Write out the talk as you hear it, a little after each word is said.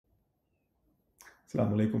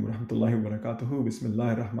Assalamu alaikum wa rahmatullahi wa barakatuhu.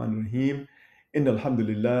 Bismillahir Rahmanir Rahim. Innal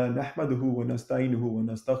hamdalillah nahmaduhu wa nasta'inuhu wa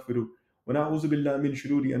nastaghfiruh wa na'udzu billahi min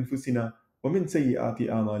shururi anfusina wa min sayyiati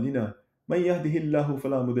a'malina. Man yahdihillahu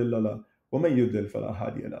fala mudilla lahu wa man yudlil fala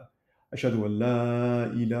hadiya lahu. Ashhadu an la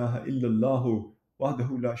ilaha illallah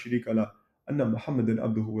wahdahu la sharika lahu anna Muhammadan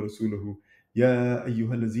abduhu wa rasuluhu. Ya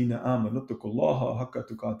ayyuhallazina amanu taqullaha haqqa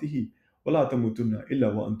tuqatih wa la tamutunna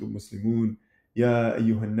illa wa antum muslimun. Ya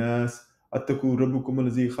ayyuhan nas اتقوا ربكم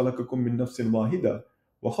الذي خلقكم من نفس واحدة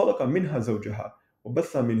وخلق منها زوجها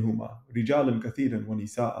وبث منهما رجالا كثيرا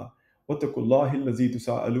ونساء واتقوا الله الذي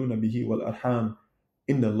تساءلون به والأرحام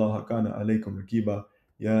إن الله كان عليكم رقيبا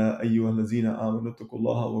يا أيها الذين آمنوا اتقوا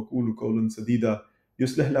الله وقولوا قولا سديدا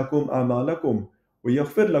يصلح لكم أعمالكم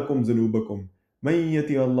ويغفر لكم ذنوبكم من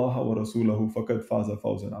يطع الله ورسوله فقد فاز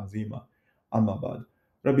فوزا عظيما أما بعد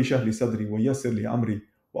ربي اشرح لي صدري ويسر لي أمري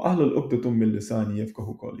وأحلل عقدة من لساني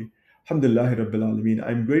يفقهوا قولي. Alhamdulillahi Rabbil Alameen.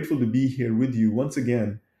 I'm grateful to be here with you once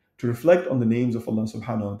again to reflect on the names of Allah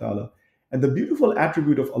subhanahu wa ta'ala. And the beautiful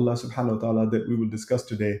attribute of Allah subhanahu wa ta'ala that we will discuss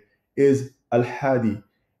today is Al-Hadi.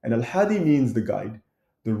 And Al-Hadi means the guide.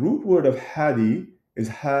 The root word of Hadi is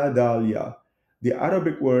Hadaliya. The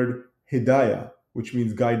Arabic word Hidayah, which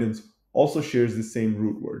means guidance, also shares the same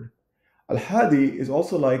root word. Al-Hadi is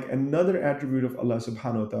also like another attribute of Allah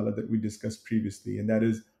subhanahu wa ta'ala that we discussed previously, and that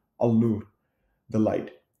is Al-Nur, the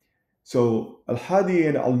light. So Al-Hadi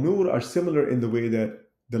and Al-Nur are similar in the way that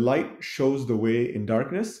the light shows the way in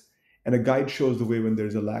darkness and a guide shows the way when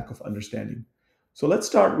there's a lack of understanding. So let's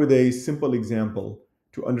start with a simple example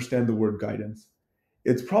to understand the word guidance.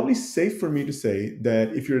 It's probably safe for me to say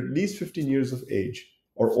that if you're at least 15 years of age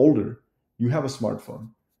or older, you have a smartphone.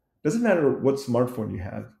 Doesn't matter what smartphone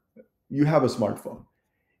you have a smartphone.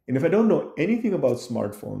 And if I don't know anything about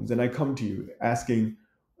smartphones and I come to you asking,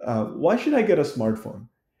 why should I get a smartphone?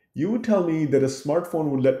 You would tell me that a smartphone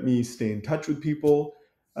would let me stay in touch with people.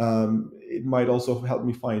 It might also help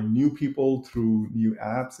me find new people through new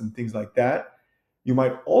apps and things like that. You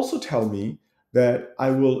might also tell me that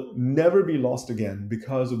I will never be lost again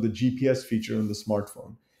because of the GPS feature on the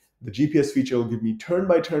smartphone. The GPS feature will give me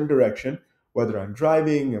turn-by-turn direction, whether I'm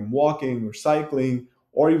driving, I'm walking, or cycling,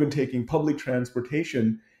 or even taking public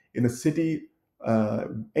transportation in a city,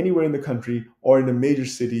 anywhere in the country, or in a major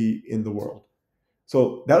city in the world.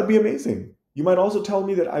 So that would be amazing. You might also tell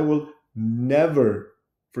me that I will never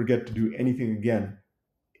forget to do anything again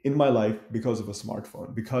in my life because of a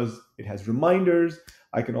smartphone, because it has reminders.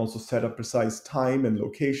 I can also set a precise time and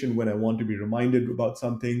location when I want to be reminded about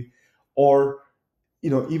something. Or,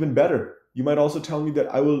 even better, you might also tell me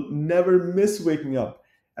that I will never miss waking up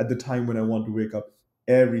at the time when I want to wake up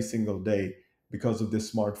every single day because of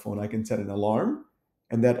this smartphone. I can set an alarm,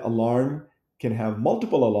 and that alarm can have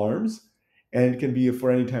multiple alarms, and it can be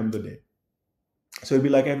for any time of the day. So it'd be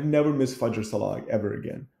like I've never missed Fajr Salah ever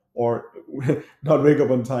again, or not wake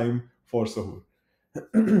up on time for Sahur.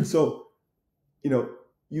 So,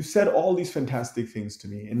 you said all these fantastic things to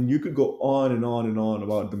me, and you could go on and on and on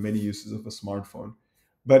about the many uses of a smartphone.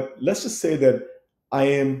 But let's just say that I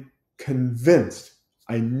am convinced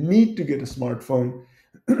I need to get a smartphone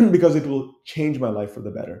because it will change my life for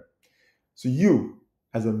the better. So you,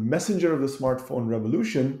 as a messenger of the smartphone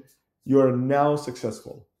revolution, you are now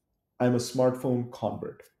successful. I'm a smartphone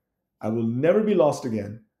convert. I will never be lost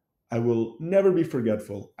again. I will never be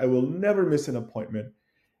forgetful. I will never miss an appointment.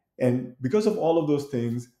 And because of all of those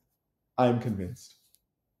things, I'm convinced.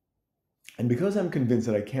 And because I'm convinced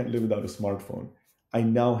that I can't live without a smartphone, I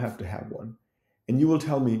now have to have one. And you will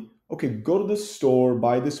tell me, okay, go to the store,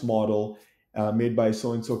 buy this model made by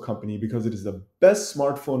so-and-so company because it is the best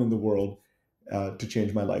smartphone in the world to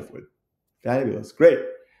change my life with. Fabulous, great.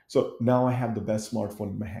 So now I have the best smartphone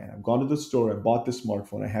in my hand. I've gone to the store, I bought this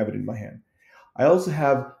smartphone, I have it in my hand. I also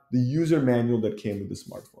have the user manual that came with the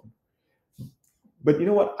smartphone. But you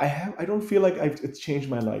know what? I don't feel like it's changed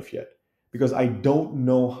my life yet because I don't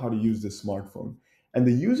know how to use this smartphone. And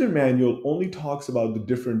the user manual only talks about the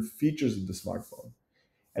different features of the smartphone.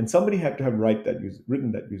 And somebody had to have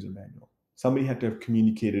written that user manual. Somebody had to have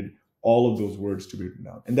communicated all of those words to be written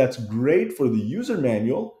down. And that's great for the user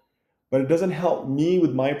manual, but it doesn't help me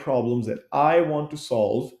with my problems that I want to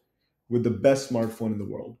solve with the best smartphone in the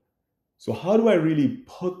world. So how do I really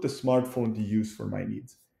put the smartphone to use for my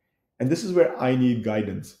needs? And this is where I need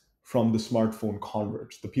guidance from the smartphone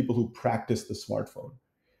converts, the people who practice the smartphone.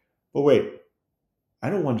 But wait, I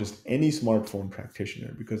don't want just any smartphone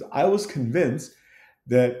practitioner because I was convinced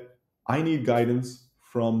that I need guidance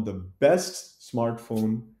from the best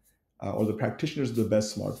smartphone or the practitioners of the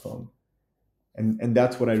best smartphone. And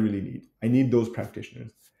that's what I really need. I need those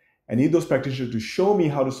practitioners. I need those practitioners to show me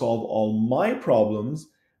how to solve all my problems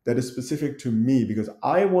that is specific to me, because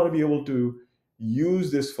I want to be able to use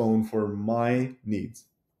this phone for my needs.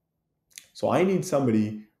 So I need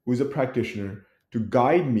somebody who is a practitioner to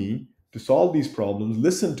guide me to solve these problems,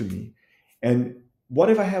 listen to me. And what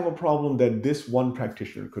if I have a problem that this one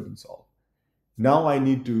practitioner couldn't solve? Now I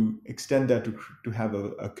need to extend that to have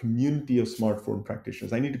a community of smartphone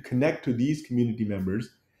practitioners. I need to connect to these community members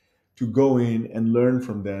to go in and learn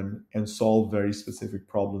from them and solve very specific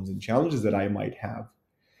problems and challenges that I might have.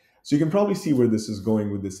 So you can probably see where this is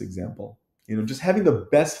going with this example. Just having the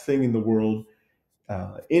best thing in the world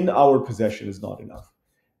in our possession is not enough.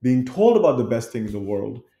 Being told about the best thing in the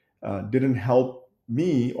world didn't help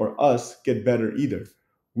me or us get better either.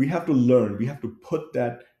 We have to learn, we have to put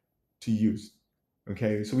that to use.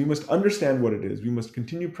 Okay, so we must understand what it is. We must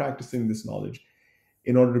continue practicing this knowledge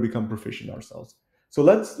in order to become proficient ourselves. So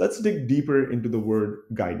let's dig deeper into the word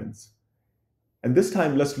guidance. And this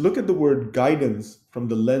time, let's look at the word guidance from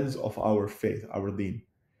the lens of our faith, our deen.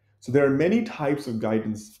 So there are many types of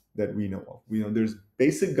guidance that we know of. We know there's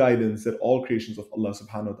basic guidance that all creations of Allah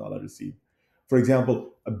subhanahu wa ta'ala receive. For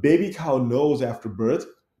example, a baby cow knows after birth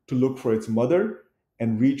to look for its mother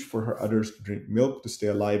and reach for her udders to drink milk to stay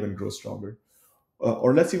alive and grow stronger.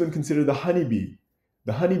 Or let's even consider the honeybee.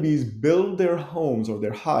 The honeybees build their homes or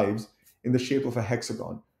their hives in the shape of a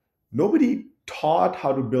hexagon. Nobody taught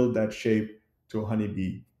how to build that shape to a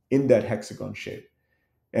honeybee in that hexagon shape.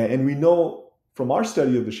 And we know from our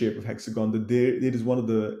study of the shape of hexagon that it's one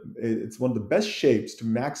of the best shapes to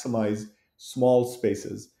maximize small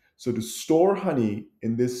spaces. So to store honey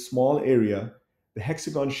in this small area, the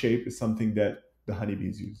hexagon shape is something that the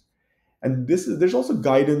honeybees use. And there's also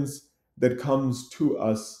guidance that comes to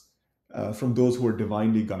us from those who are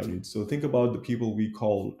divinely guided. So think about the people we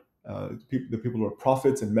call the people who are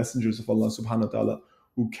prophets and messengers of Allah subhanahu wa ta'ala,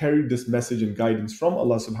 who carried this message and guidance from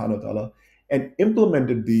Allah subhanahu wa ta'ala and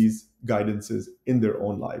implemented these guidances in their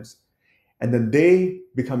own lives. And then they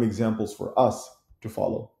become examples for us to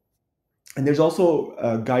follow. And there's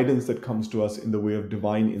also guidance that comes to us in the way of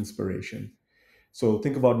divine inspiration. So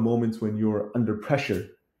think about moments when you're under pressure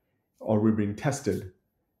or we're being tested.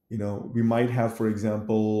 We might have, for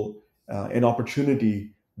example, an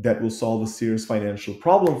opportunity that will solve a serious financial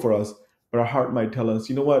problem for us, but our heart might tell us,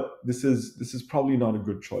 you know what, this is probably not a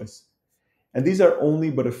good choice. And these are only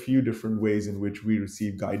but a few different ways in which we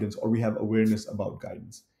receive guidance or we have awareness about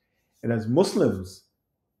guidance. And as Muslims,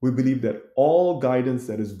 we believe that all guidance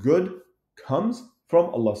that is good comes from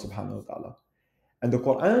Allah subhanahu wa ta'ala. And the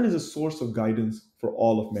Quran is a source of guidance for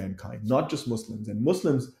all of mankind, not just Muslims. And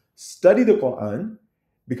Muslims study the Quran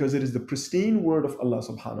because it is the pristine word of Allah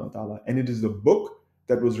subhanahu wa ta'ala, and it is the book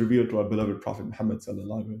that was revealed to our beloved Prophet Muhammad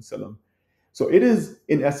sallallahu alaihi wasallam. So it is,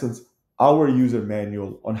 in essence, our user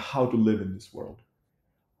manual on how to live in this world.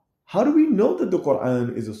 How do we know that the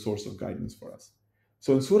Quran is a source of guidance for us?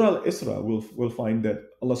 So in Surah Al-Isra, we'll find that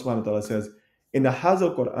Allah subhanahu wa ta'ala says, Inna hadha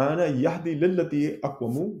al-Qur'ana yahdi lillati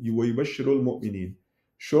aqwamu wa yubashshirul mu'minin.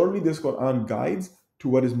 Surely this Quran guides to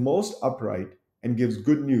what is most upright and gives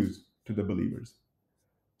good news to the believers.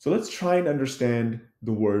 So let's try and understand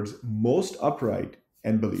the words most upright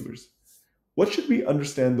and believers. What should we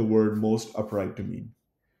understand the word most upright to mean?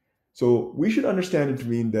 So we should understand it to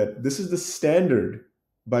mean that this is the standard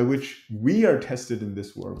by which we are tested in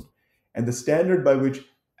this world, and the standard by which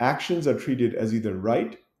actions are treated as either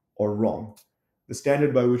right or wrong, the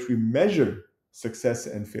standard by which we measure success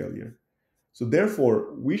and failure. So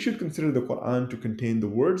therefore, we should consider the Quran to contain the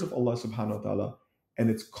words of Allah subhanahu wa ta'ala and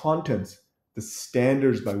its contents, the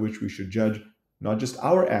standards by which we should judge not just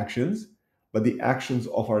our actions, but the actions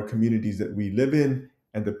of our communities that we live in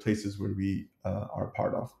and the places where we are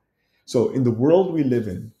part of. So in the world we live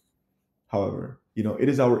in, however, it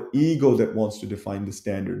is our ego that wants to define the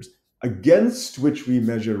standards against which we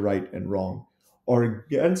measure right and wrong, or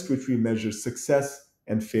against which we measure success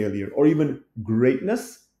and failure, or even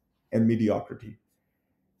greatness and mediocrity.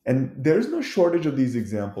 And there's no shortage of these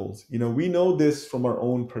examples. We know this from our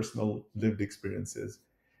own personal lived experiences.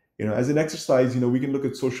 As an exercise, we can look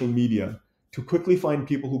at social media to quickly find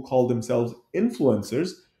people who call themselves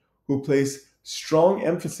influencers, who place strong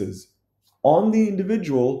emphasis on the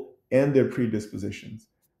individual and their predispositions.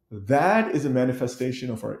 That is a manifestation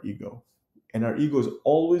of our ego. And our ego is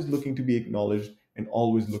always looking to be acknowledged and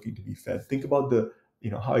always looking to be fed. Think about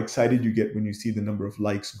how excited you get when you see the number of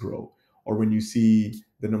likes grow, or when you see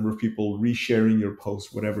the number of people resharing your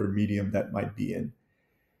post, whatever medium that might be in.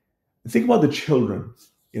 Think about the children.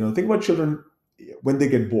 Think about children when they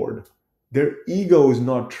get bored. Their ego is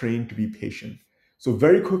not trained to be patient. So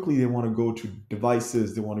very quickly they want to go to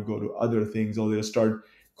devices, they want to go to other things, or they'll start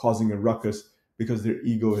causing a ruckus because their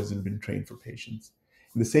ego hasn't been trained for patience.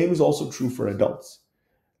 And the same is also true for adults.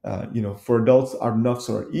 For adults, our nafs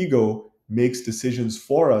or our ego makes decisions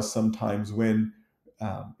for us sometimes when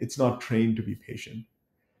it's not trained to be patient.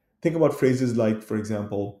 Think about phrases like, for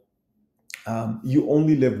example, you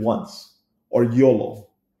only live once, or YOLO,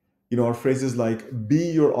 or phrases like be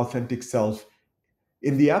your authentic self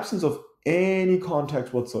in the absence of any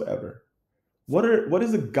context whatsoever. What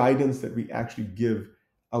is the guidance that we actually give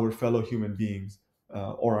our fellow human beings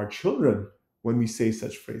or our children when we say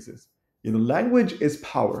such phrases? Language is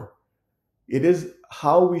power. It is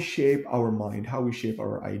how we shape our mind, how we shape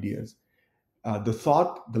our ideas.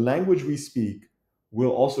 The language we speak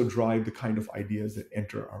will also drive the kind of ideas that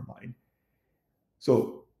enter our mind.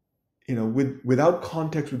 So, without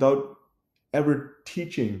context, without ever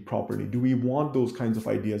teaching properly, do we want those kinds of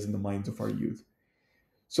ideas in the minds of our youth?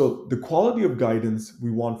 So the quality of guidance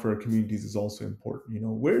we want for our communities is also important.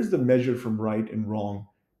 Where's the measure from right and wrong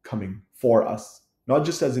coming for us, not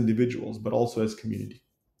just as individuals, but also as community?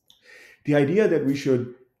 The idea that we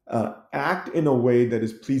should act in a way that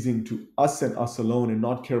is pleasing to us and us alone and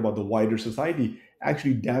not care about the wider society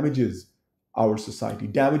actually damages our society,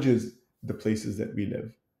 damages the places that we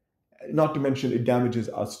live. Not to mention, it damages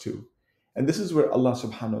us too. And this is where Allah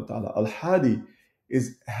subhanahu wa ta'ala, Al-Haadi,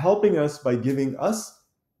 is helping us by giving us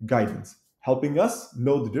guidance, helping us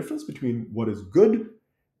know the difference between what is good,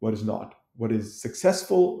 what is not, what is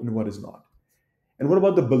successful, and what is not. And what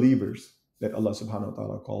about the believers that Allah subhanahu wa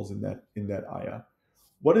ta'ala calls in that ayah?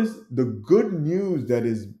 What is the good news that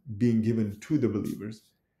is being given to the believers?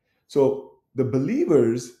 So the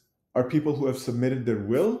believers are people who have submitted their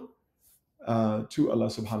will to Allah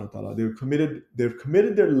subhanahu wa ta'ala. They've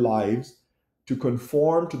committed their lives to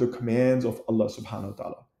conform to the commands of Allah subhanahu wa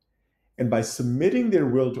ta'ala. And by submitting their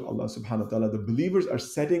will to Allah subhanahu wa ta'ala, the believers are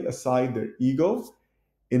setting aside their ego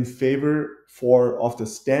in favor of the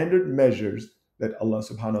standard measures that Allah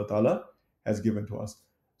subhanahu wa ta'ala has given to us.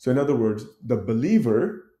 So in other words, the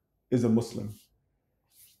believer is a Muslim.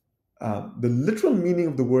 The literal meaning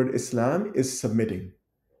of the word Islam is submitting.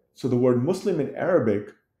 So the word Muslim in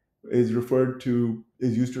Arabic is used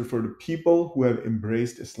to refer to people who have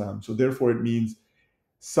embraced Islam. So therefore it means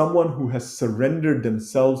someone who has surrendered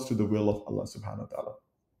themselves to the will of Allah subhanahu wa ta'ala.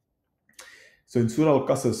 So in Surah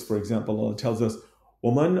Al-Qasas, for example, Allah tells us,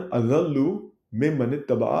 وَمَنْ أَذَلُّ مِمَّنِ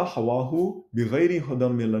اتَّبَعَ هَوَاهُ بِغَيْرِ هُدًى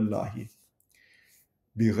مِنَ اللَّهِ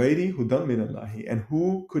بِغَيْرِ هُدًى مِنَ اللَّهِ. And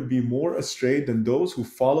who could be more astray than those who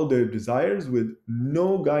follow their desires with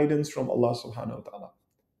no guidance from Allah subhanahu wa ta'ala?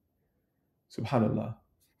 Subhanallah.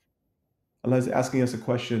 Allah is asking us a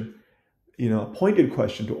question, a pointed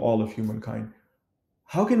question to all of humankind.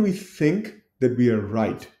 How can we think that we are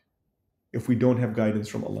right if we don't have guidance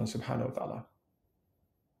from Allah subhanahu wa ta'ala?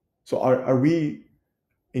 So are we,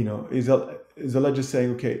 is Allah just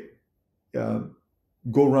saying, okay,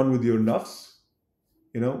 go run with your nafs?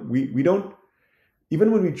 We don't,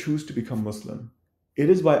 even when we choose to become Muslim, it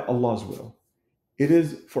is by Allah's will. It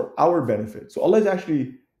is for our benefit. So Allah is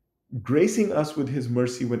actually gracing us with His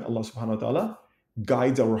mercy when Allah subhanahu wa ta'ala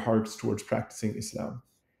guides our hearts towards practicing Islam.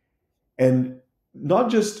 And not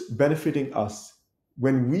just benefiting us.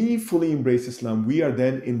 When we fully embrace Islam, we are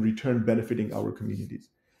then in return benefiting our communities.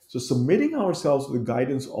 So submitting ourselves to the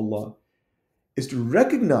guidance of Allah is to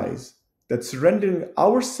recognize that surrendering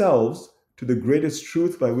ourselves to the greatest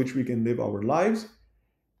truth by which we can live our lives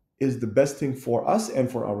is the best thing for us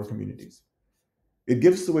and for our communities. It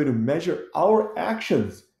gives us a way to measure our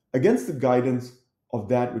actions against the guidance of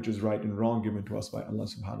that which is right and wrong given to us by Allah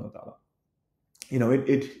subhanahu wa ta'ala.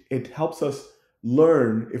 It helps us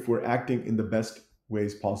learn if we're acting in the best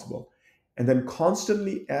ways possible. And then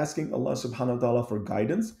constantly asking Allah subhanahu wa ta'ala for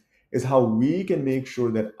guidance is how we can make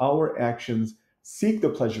sure that our actions seek the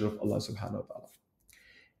pleasure of Allah subhanahu wa ta'ala.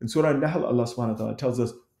 In Surah An-Nahl, Allah subhanahu wa ta'ala tells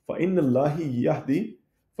us, فَإِنَّ اللَّهِ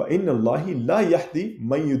لَا يَهْدِي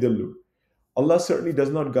مَن يُضِلُّ. Allah certainly does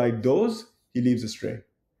not guide those He leaves astray.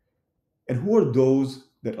 And who are those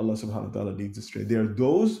that Allah subhanahu wa ta'ala leads astray? They are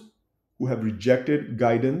those who have rejected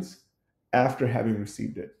guidance after having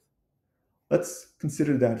received it. Let's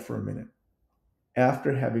consider that for a minute.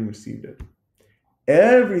 After having received it.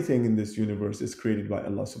 Everything in this universe is created by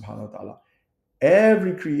Allah subhanahu wa ta'ala.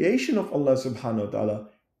 Every creation of Allah subhanahu wa ta'ala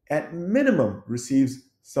at minimum receives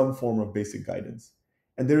some form of basic guidance.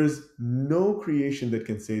 And there is no creation that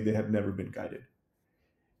can say they have never been guided.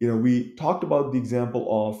 We talked about the example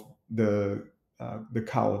of the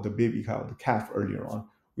cow, the baby cow, the calf earlier on.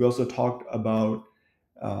 We also talked about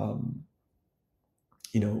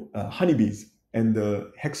honeybees and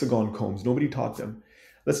the hexagon combs. Nobody taught them.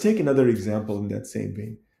 Let's take another example in that same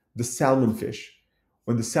vein. The salmon fish.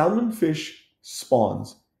 When the salmon fish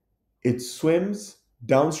spawns, it swims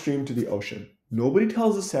downstream to the ocean. Nobody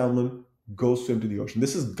tells the salmon, go swim to the ocean.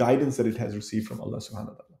 This is guidance that it has received from Allah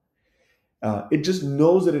subhanahu wa ta'ala. It just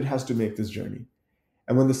knows that it has to make this journey.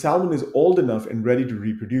 And when the salmon is old enough and ready to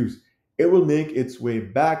reproduce, it will make its way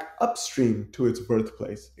back upstream to its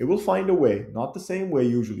birthplace. It will find a way, not the same way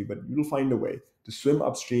usually, but it will find a way to swim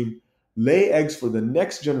upstream, lay eggs for the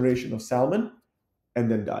next generation of salmon,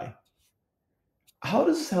 and then die. How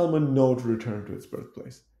does salmon know to return to its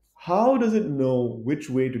birthplace? How does it know which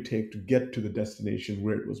way to take to get to the destination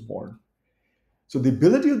where it was born? So the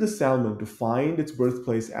ability of the salmon to find its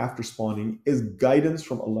birthplace after spawning is guidance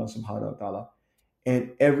from Allah subhanahu wa ta'ala.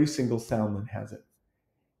 And every single salmon has it.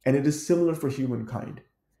 And it is similar for humankind.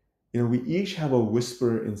 We each have a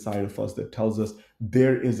whisper inside of us that tells us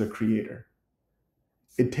there is a creator.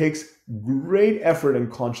 It takes great effort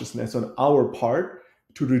and consciousness on our part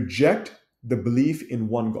to reject the belief in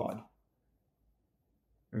one God.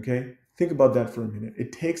 Okay? Think about that for a minute.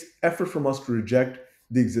 It takes effort from us to reject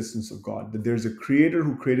the existence of God, that there's a creator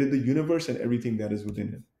who created the universe and everything that is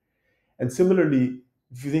within it. And similarly,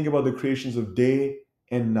 if you think about the creations of day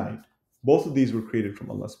and night, both of these were created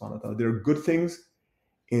from Allah subhanahu wa ta'ala. There are good things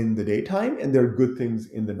in the daytime and there are good things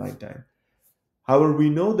in the nighttime. However, we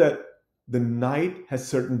know that the night has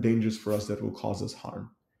certain dangers for us that will cause us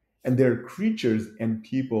harm. And there are creatures and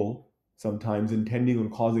people sometimes intending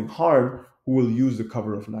on causing harm who will use the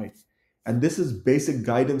cover of night. And this is basic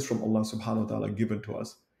guidance from Allah subhanahu wa ta'ala given to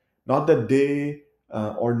us. Not that day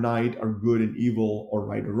or night are good and evil or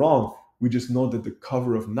right or wrong. We just know that the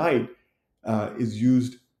cover of night is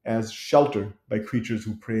used as shelter by creatures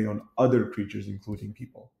who prey on other creatures, including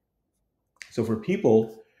people. So for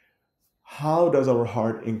people, how does our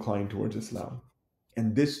heart incline towards Islam?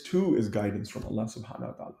 And this too is guidance from Allah subhanahu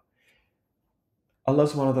wa ta'ala. Allah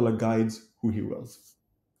subhanahu wa ta'ala guides who He wills.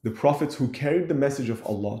 The prophets who carried the message of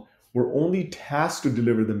Allah were only tasked to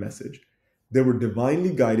deliver the message. They were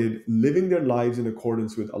divinely guided, living their lives in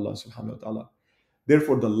accordance with Allah subhanahu wa ta'ala.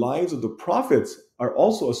 Therefore, the lives of the prophets are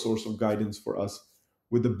also a source of guidance for us,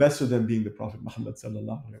 with the best of them being the Prophet Muhammad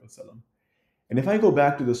sallallahu alaihi wasallam. And if I go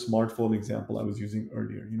back to the smartphone example I was using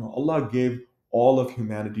earlier, Allah gave all of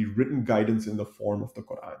humanity written guidance in the form of the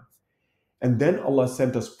Quran. And then Allah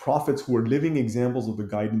sent us prophets who were living examples of the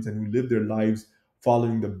guidance and who lived their lives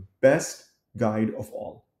following the best guide of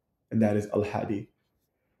all, and that is Al-Haadi.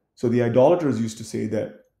 So the idolaters used to say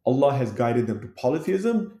that Allah has guided them to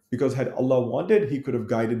polytheism because had Allah wanted, He could have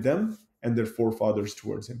guided them and their forefathers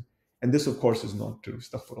towards Him. And this, of course, is not true.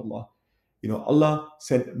 Astaghfirullah. Allah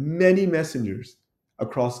sent many messengers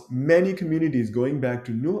across many communities going back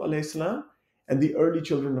to Nuh alayhi salam and the early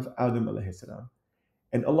children of Adam alayhi salam.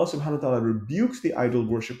 And Allah subhanahu wa ta'ala rebukes the idol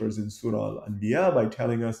worshippers in Surah Al-Anbiya by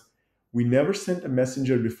telling us, we never sent a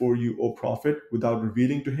messenger before you, O Prophet, without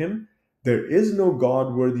revealing to him, there is no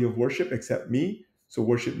God worthy of worship except me, so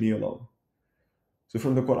worship me alone. So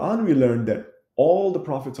from the Quran, we learned that all the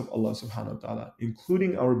prophets of Allah subhanahu wa ta'ala,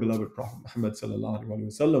 including our beloved Prophet Muhammad sallallahu alaihi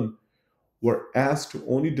wasallam, were asked to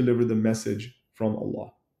only deliver the message from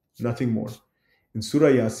Allah, nothing more. In Surah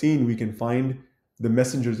Yasin, we can find the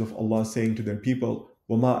messengers of Allah saying to their people,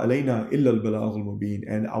 وَمَا عَلَيْنَا إِلَّا الْبَلَاغُ الْمُبِينَ,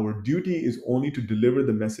 and our duty is only to deliver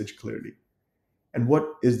the message clearly. And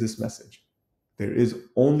what is this message? There is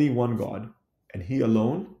only one God, and He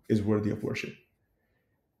alone is worthy of worship.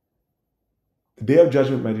 The Day of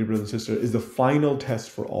Judgment, my dear brothers and sisters, is the final test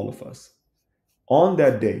for all of us. On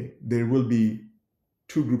that day, there will be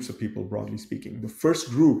two groups of people, broadly speaking. The first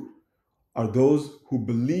group are those who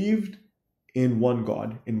believed in one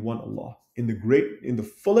God, in one Allah, in the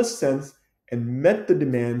fullest sense, and met the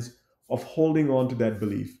demands of holding on to that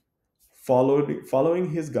belief, following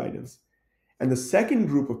His guidance. And the second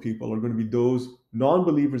group of people are going to be those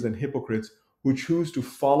non-believers and hypocrites who choose to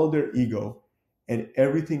follow their ego and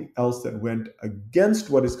everything else that went against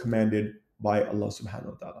what is commanded by Allah subhanahu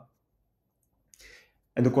wa ta'ala.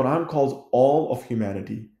 And the Quran calls all of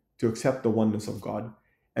humanity to accept the oneness of God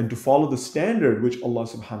and to follow the standard which Allah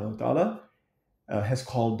subhanahu wa ta'ala has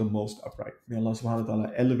called the most upright. May Allah subhanahu wa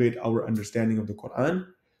ta'ala elevate our understanding of the Quran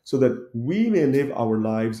so that we may live our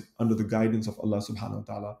lives under the guidance of Allah subhanahu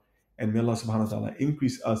wa ta'ala. And may Allah subhanahu wa ta'ala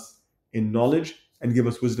increase us in knowledge and give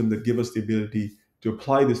us wisdom that give us the ability to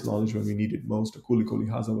apply this knowledge when we need it most. أقول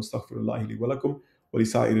قولي هذا واستغفر الله لي ولكم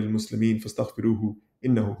ولسائر المسلمين فاستغفروه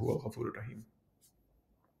إنه هو الغفور الرحيم.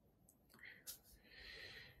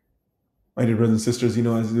 My dear brothers and sisters,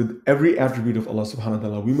 as with every attribute of Allah subhanahu wa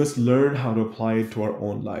ta'ala, we must learn how to apply it to our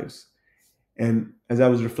own lives. And as I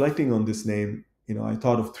was reflecting on this name, I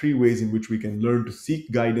thought of three ways in which we can learn to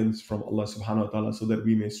seek guidance from Allah subhanahu wa ta'ala so that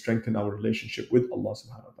we may strengthen our relationship with Allah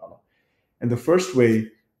subhanahu wa ta'ala. And the first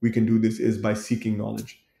way we can do this is by seeking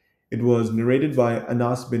knowledge. It was narrated by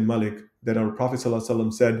Anas bin Malik that our Prophet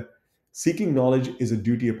ﷺ said, seeking knowledge is a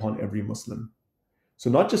duty upon every Muslim. So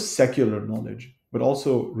not just secular knowledge, but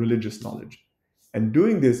also religious knowledge. And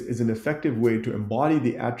doing this is an effective way to embody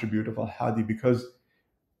the attribute of Al-Hadi, because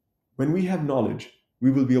when we have knowledge, we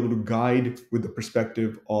will be able to guide with the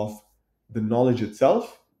perspective of the knowledge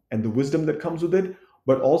itself and the wisdom that comes with it,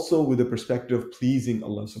 but also with the perspective of pleasing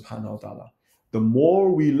Allah subhanahu wa ta'ala. The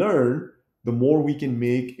more we learn, the more we can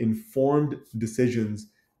make informed decisions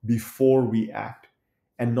before we act.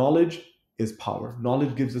 And knowledge is power.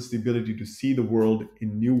 Knowledge gives us the ability to see the world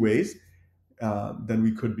in new ways than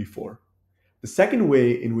we could before. The second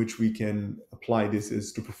way in which we can apply this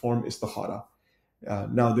is to perform istikhara.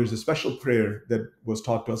 Now, there's a special prayer that was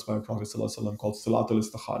taught to us by Prophet ﷺ called Salatul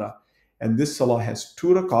Istikhara. And this salah has 2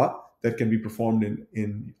 rak'ah that can be performed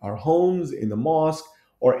in our homes, in the mosque,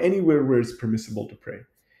 or anywhere where it's permissible to pray.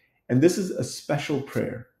 And this is a special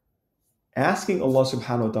prayer, asking Allah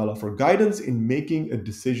subhanahu wa ta'ala for guidance in making a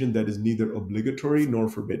decision that is neither obligatory nor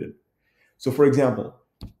forbidden. So for example,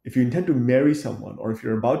 if you intend to marry someone, or if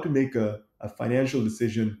you're about to make a financial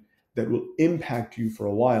decision that will impact you for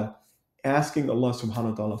a while, asking Allah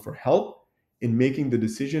subhanahu wa ta'ala for help in making the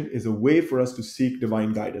decision is a way for us to seek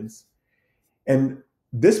divine guidance. And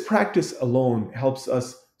this practice alone helps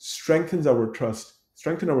us strengthen our trust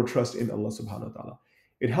in Allah subhanahu wa ta'ala.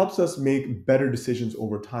 It helps us make better decisions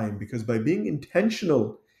over time, because by being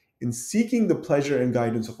intentional in seeking the pleasure and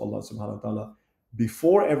guidance of Allah subhanahu wa ta'ala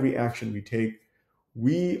before every action we take,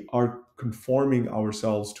 we are conforming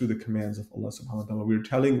ourselves to the commands of Allah subhanahu wa ta'ala.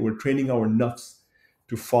 We're training our nafs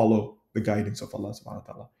to follow the guidance of Allah subhanahu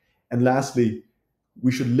wa ta'ala. And lastly,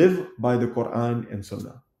 we should live by the Quran and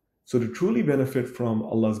Sunnah. So to truly benefit from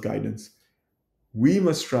Allah's guidance, we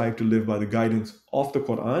must strive to live by the guidance of the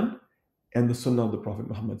Quran and the Sunnah of the Prophet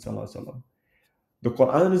Muhammad sallallahu alaihi wasallam. The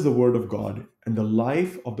Quran is the word of God, and the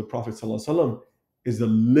life of the Prophet sallallahu alaihi wasallam is the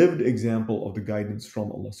lived example of the guidance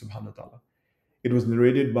from Allah subhanahu wa ta'ala. It was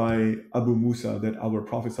narrated by Abu Musa that our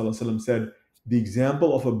Prophet sallallahu alaihi wasallam said, the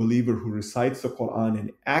example of a believer who recites the Quran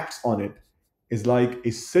and acts on it is like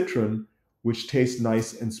a citron which tastes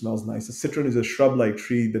nice and smells nice. A citron is a shrub-like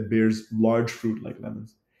tree that bears large fruit like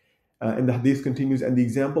lemons. And the hadith continues, and the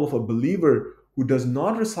example of a believer who does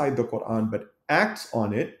not recite the Quran but acts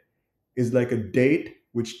on it is like a date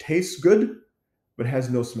which tastes good but has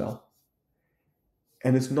no smell.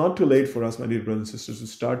 And it's not too late for us, my dear brothers and sisters, to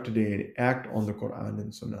start today and act on the Quran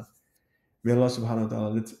and Sunnah. May Allah subhanahu wa ta'ala,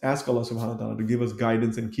 let's ask Allah subhanahu wa ta'ala to give us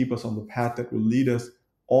guidance and keep us on the path that will lead us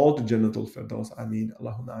all to Jannatul Firdaus. Ameen.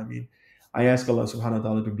 Allahumma ameen. I ask Allah subhanahu wa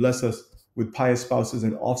ta'ala to bless us with pious spouses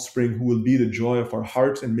and offspring who will be the joy of our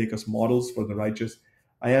hearts and make us models for the righteous.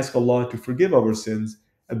 I ask Allah to forgive our sins,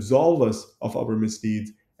 absolve us of our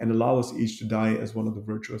misdeeds, and allow us each to die as one of the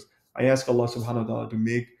virtuous. I ask Allah subhanahu wa ta'ala to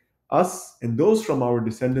make us and those from our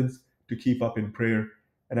descendants to keep up in prayer.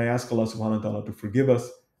 And I ask Allah subhanahu wa ta'ala to forgive us,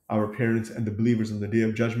 our parents, and the believers on the day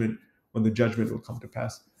of judgment, when the judgment will come to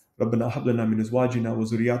pass. ربنا هب لنا من ازواجنا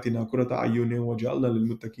وذرياتنا قرة اعين واجعلنا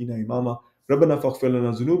للمتقين اماما ربنا فاغفر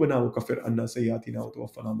لنا ذنوبنا وكفر عنا سيئاتنا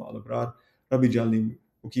وتوفنا مع الابرار ربي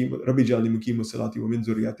اجعلني مقيم الصلاة ومن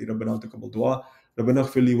ذرياتي ربنا وتقبل دعاء ربنا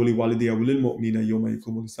اغفر لي ولوالدي وللمؤمنين يوم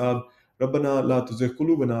يقوم الحساب ربنا لا تزغ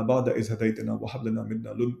قلوبنا بعد إذ هديتنا وهب لنا من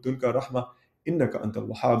لدنك رحمة إنك أنت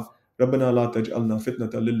الوهاب ربنا لا تجعلنا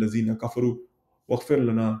فتنة للذين كفروا واغفر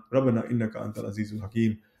لنا ربنا إنك أنت العزيز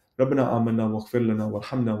الحكيم ربنا آمنا واغفر لنا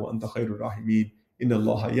وارحمنا وأنت خير الراحمين إن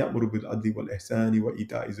الله يأمر بالعدل والإحسان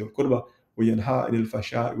وإيتاء ذي القربى وينهى عن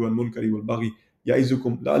الفحشاء والمنكر والبغي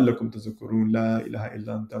يعظكم لعلكم تذكرون لا إله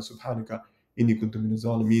إلا أنت سبحانك إني كنت من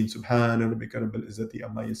الظالمين سبحان ربك رب العزة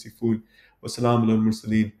عما يصفون وسلام على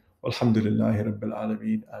المرسلين والحمد لله رب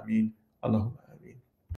العالمين آمين اللهم